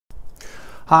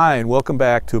Hi, and welcome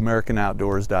back to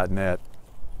AmericanOutdoors.net.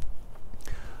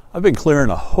 I've been clearing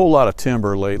a whole lot of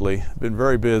timber lately, been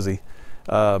very busy.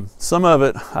 Some of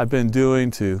it I've been doing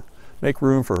to make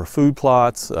room for food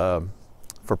plots,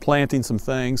 for planting some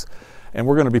things, and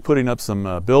we're going to be putting up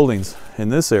some buildings in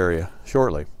this area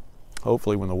shortly,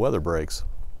 hopefully when the weather breaks.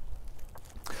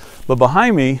 But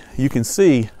behind me, you can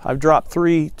see I've dropped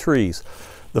 3 trees.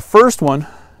 The first one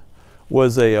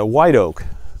was a white oak,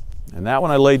 and that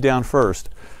one I laid down first.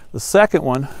 The second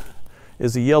one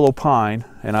is a yellow pine,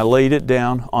 and I laid it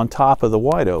down on top of the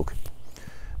white oak.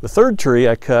 The third tree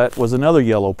I cut was another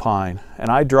yellow pine, and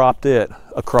I dropped it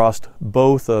across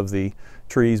both of the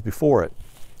trees before it.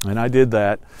 And I did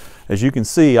that. As you can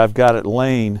see, I've got it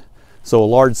laying so a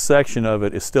large section of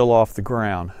it is still off the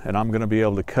ground, and I'm going to be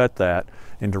able to cut that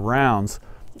into rounds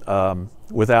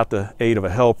without the aid of a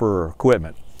helper or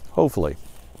equipment, hopefully.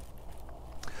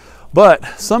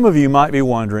 But some of you might be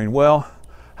wondering, well,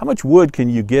 how much wood can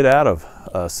you get out of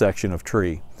a section of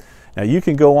tree? Now you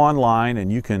can go online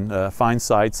and you can find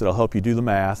sites that'll help you do the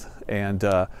math, and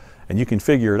you can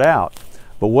figure it out.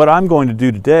 But what I'm going to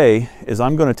do today is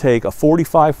I'm going to take a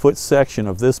 45-foot section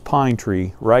of this pine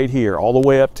tree right here, all the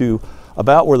way up to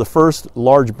about where the first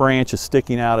large branch is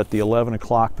sticking out at the 11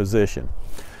 o'clock position.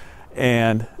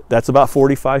 And that's about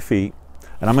 45 feet.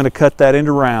 And I'm going to cut that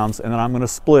into rounds, and then I'm going to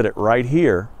split it right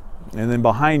here. And then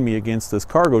behind me against this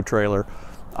cargo trailer,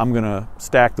 I'm going to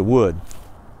stack the wood.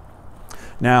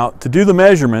 Now, to do the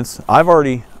measurements, I've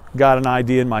already got an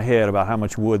idea in my head about how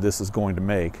much wood this is going to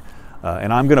make.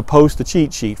 And I'm going to post a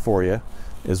cheat sheet for you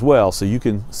as well, so you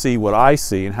can see what I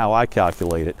see and how I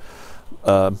calculate it.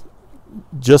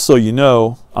 Just so you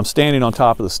know, I'm standing on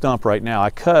top of the stump right now. I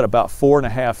cut about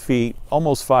 4.5 feet,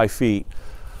 almost 5 feet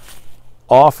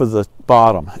off of the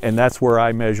bottom, and that's where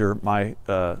I measure my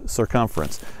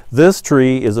circumference. This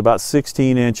tree is about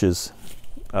 16 inches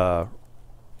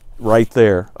right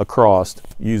there across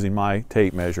using my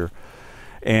tape measure,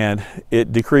 and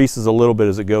it decreases a little bit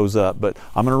as it goes up, but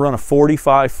I'm going to run a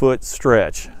 45-foot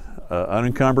stretch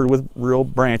unencumbered with real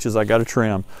branches I got to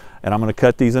trim, and I'm going to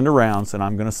cut these into rounds, and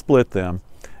I'm going to split them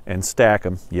and stack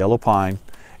them, yellow pine,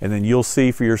 and then you'll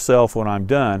see for yourself when I'm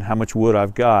done how much wood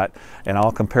I've got, and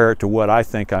I'll compare it to what I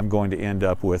think I'm going to end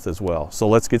up with as well. So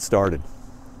let's get started.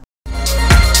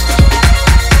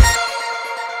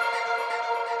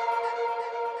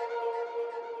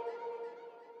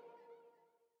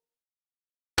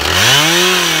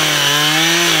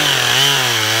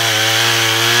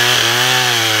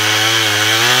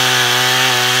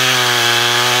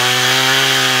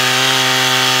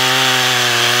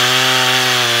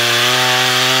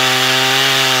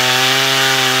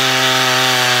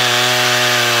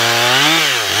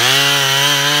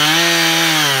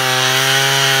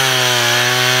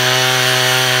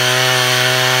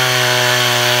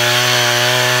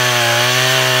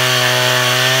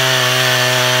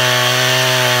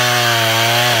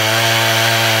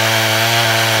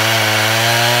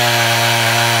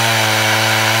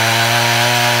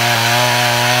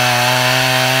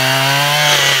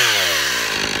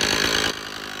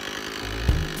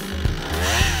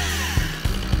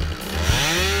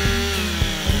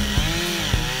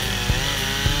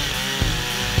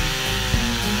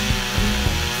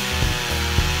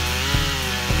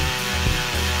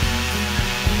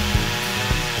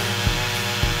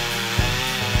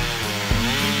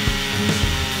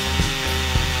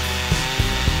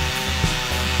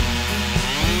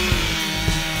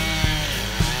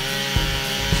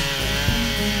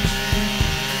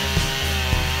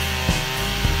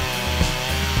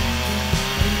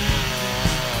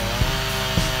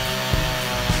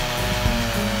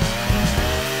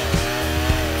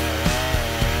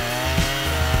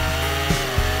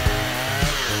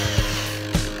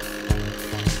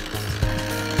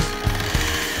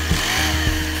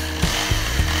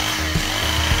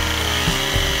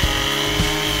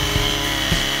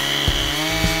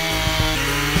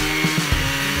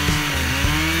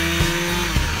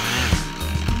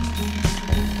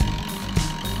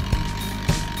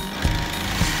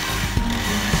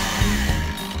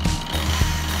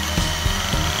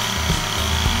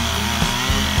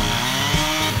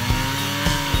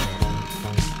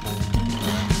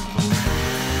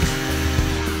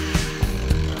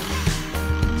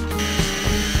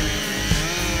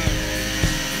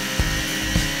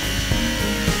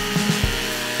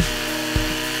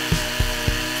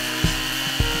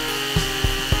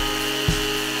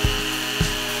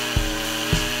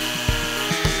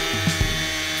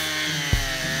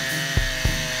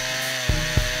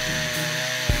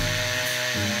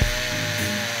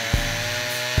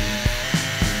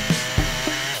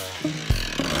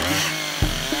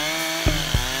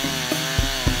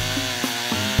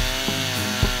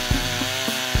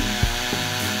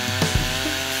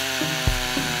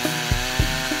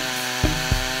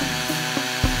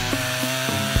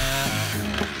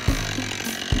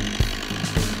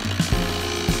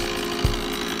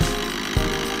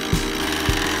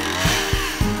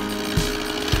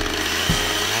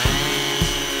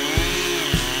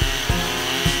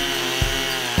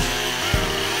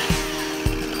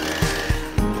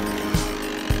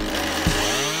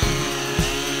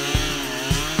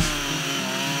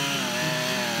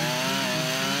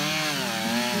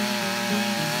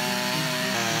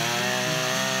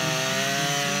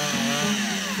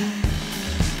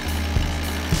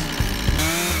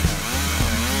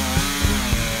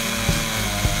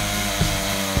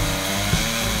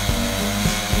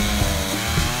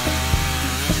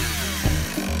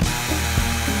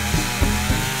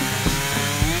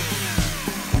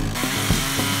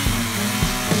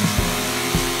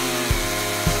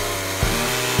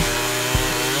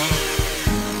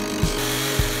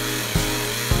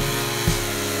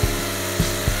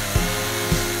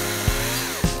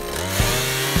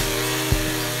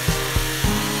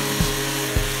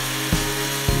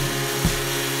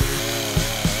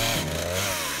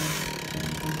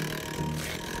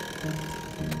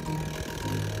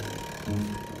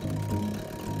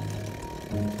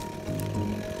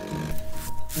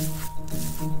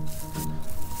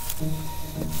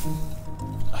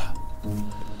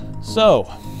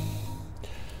 So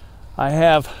I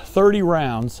have 30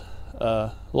 rounds,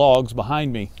 logs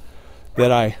behind me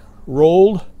that I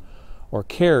rolled or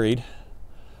carried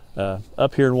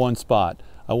up here in one spot.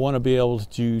 I want to be able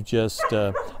to just,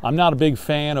 I'm not a big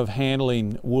fan of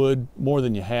handling wood more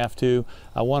than you have to.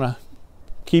 I want to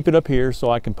keep it up here so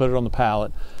I can put it on the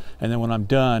pallet, and then when I'm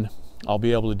done I'll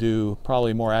be able to do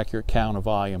probably a more accurate count of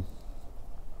volume.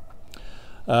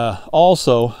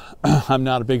 Also, I'm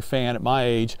not a big fan at my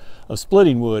age of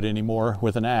splitting wood anymore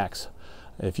with an axe.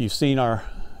 If you've seen our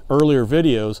earlier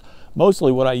videos,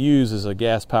 mostly what I use is a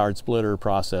gas-powered splitter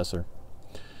processor.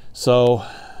 So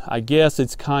I guess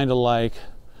it's kind of like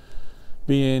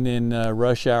being in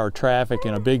rush hour traffic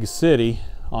in a big city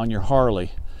on your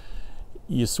Harley.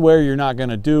 You swear you're not going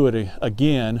to do it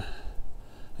again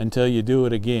until you do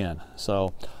it again.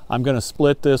 So I'm going to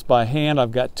split this by hand.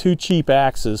 I've got 2 cheap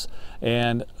axes,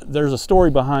 and there's a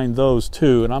story behind those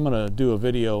too, and I'm going to do a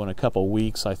video in a couple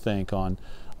weeks, I think, on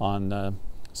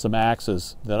some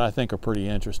axes that I think are pretty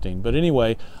interesting. But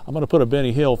anyway, I'm going to put a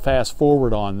Benny Hill fast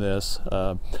forward on this.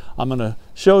 I'm going to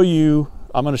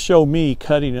show me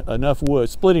cutting enough wood,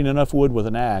 splitting enough wood with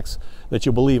an axe that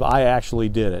you'll believe I actually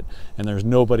did it and there's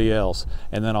nobody else.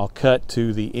 And then I'll cut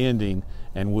to the ending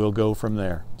and we'll go from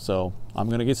there. So I'm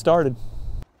going to get started.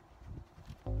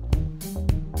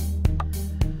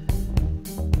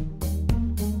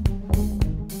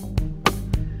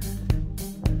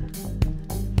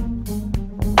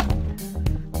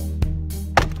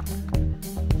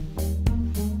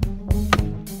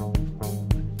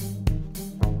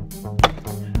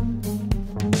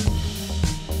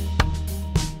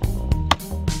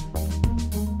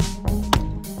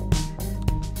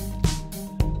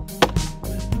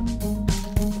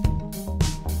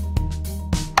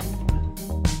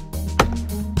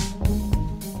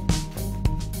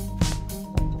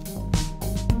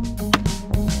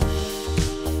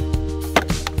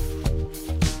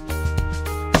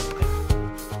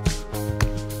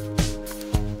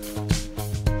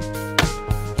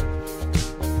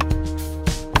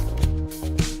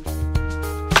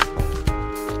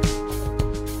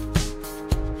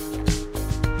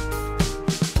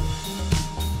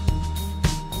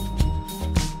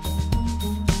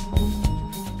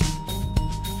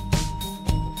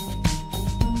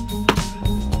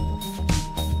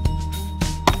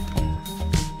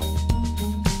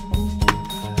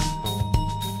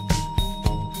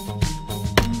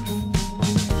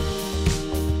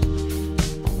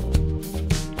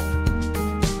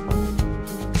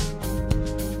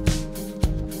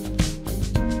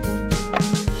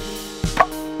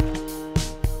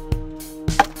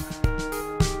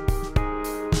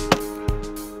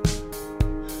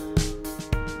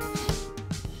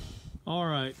 All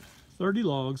right, 30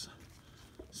 logs,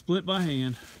 split by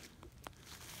hand.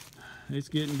 It's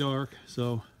getting dark,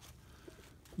 so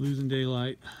losing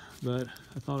daylight, but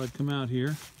I thought I'd come out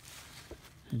here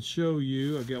and show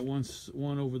you. I've got one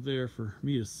over there for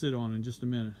me to sit on in just a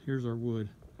minute. Here's our wood.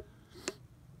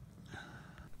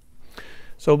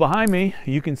 So behind me,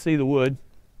 you can see the wood.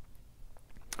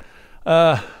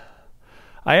 I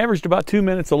averaged about 2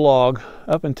 minutes a log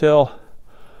up until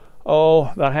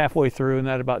about halfway through, and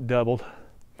that about doubled.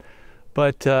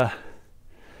 But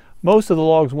most of the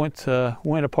logs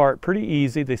went apart pretty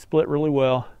easy. They split really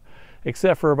well,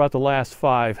 except for about the last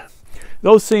 5.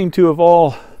 Those seem to have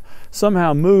all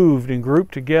somehow moved and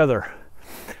grouped together,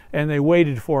 and they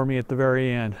waited for me at the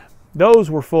very end. Those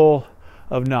were full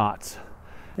of knots.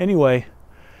 Anyway,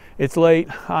 it's late.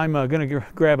 I'm going to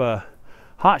grab a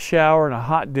hot shower and a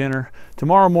hot dinner.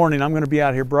 Tomorrow morning I'm going to be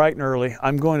out here bright and early.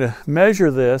 I'm going to measure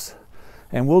this,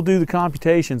 and we'll do the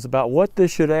computations about what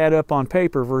this should add up on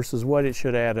paper versus what it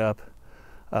should add up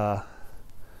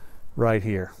right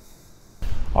here.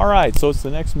 All right, so it's the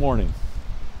next morning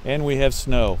and we have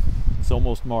snow. It's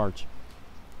almost March.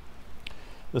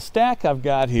 The stack I've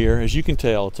got here, as you can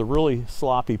tell, it's a really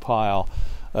sloppy pile.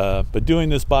 But doing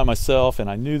this by myself, and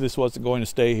I knew this wasn't going to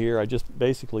stay here, I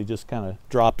basically just kind of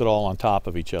dropped it all on top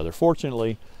of each other.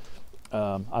 Fortunately,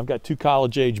 I've got 2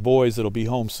 college-age boys that'll be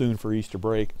home soon for Easter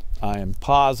break. I am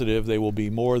positive they will be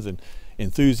more than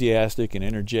enthusiastic and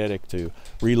energetic to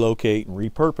relocate and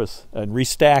repurpose and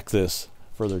restack this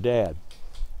for their dad.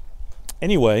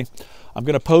 Anyway, I'm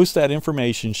going to post that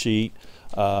information sheet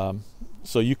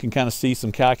so you can kind of see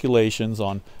some calculations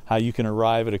on how you can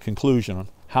arrive at a conclusion on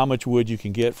how much wood you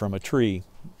can get from a tree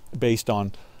based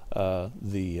on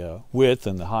the width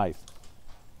and the height.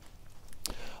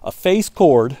 A face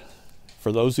cord,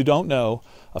 for those who don't know,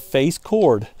 a face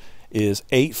cord is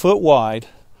 8 foot wide,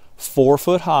 4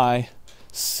 foot high,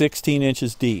 16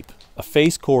 inches deep. A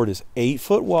face cord is 8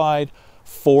 foot wide,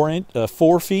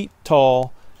 4 feet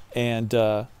tall,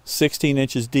 and 16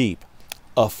 inches deep.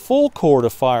 A full cord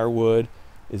of firewood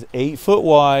is 8 foot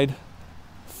wide,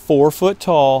 4 foot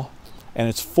tall, and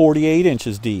it's 48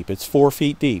 inches deep. It's 4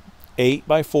 feet deep, 8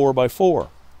 by 4 by 4.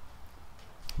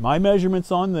 My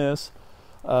measurements on this,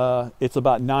 it's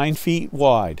about 9 feet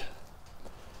wide.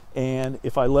 And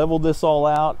if I leveled this all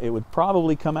out, it would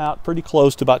probably come out pretty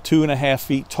close to about 2.5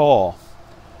 feet tall.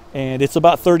 And it's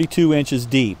about 32 inches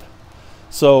deep.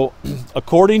 So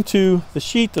according to the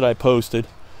sheet that I posted,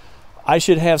 I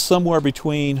should have somewhere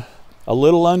between a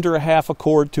little under 1/2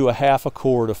 cord to 1/2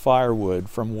 cord of firewood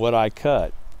from what I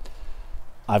cut.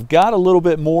 I've got a little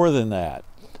bit more than that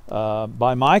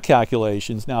by my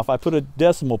calculations. Now if I put a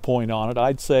decimal point on it,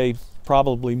 I'd say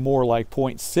probably more like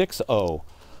 0.60,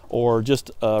 or just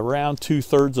around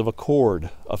 2/3 of a cord,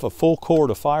 of a full cord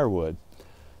of firewood.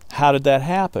 How did that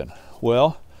happen?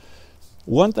 Well,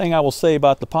 one thing I will say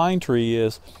about the pine tree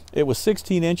is it was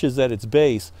 16 inches at its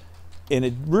base, and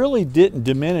it really didn't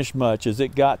diminish much as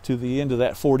it got to the end of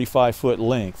that 45-foot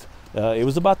length. It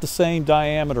was about the same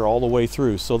diameter all the way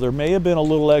through, so there may have been a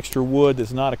little extra wood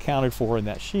that's not accounted for in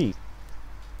that sheet.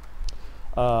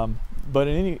 But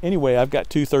anyway, I've got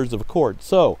 2/3 of a cord.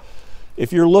 So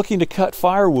if you're looking to cut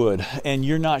firewood and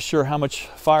you're not sure how much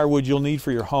firewood you'll need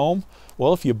for your home,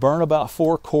 well, if you burn about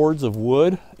 4 cords of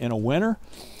wood in a winter,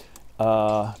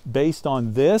 based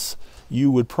on this,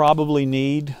 you would probably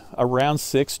need around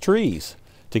 6 trees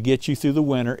to get you through the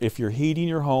winter if you're heating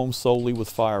your home solely with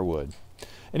firewood.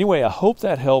 Anyway, I hope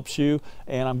that helps you,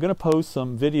 and I'm going to post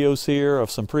some videos here of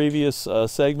some previous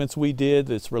segments we did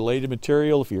that's related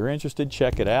material. If you're interested,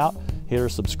 check it out. Hit our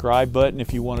subscribe button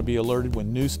if you want to be alerted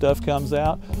when new stuff comes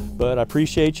out. But I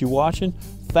appreciate you watching.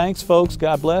 Thanks, folks.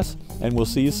 God bless, and we'll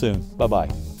see you soon.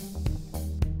 Bye-bye.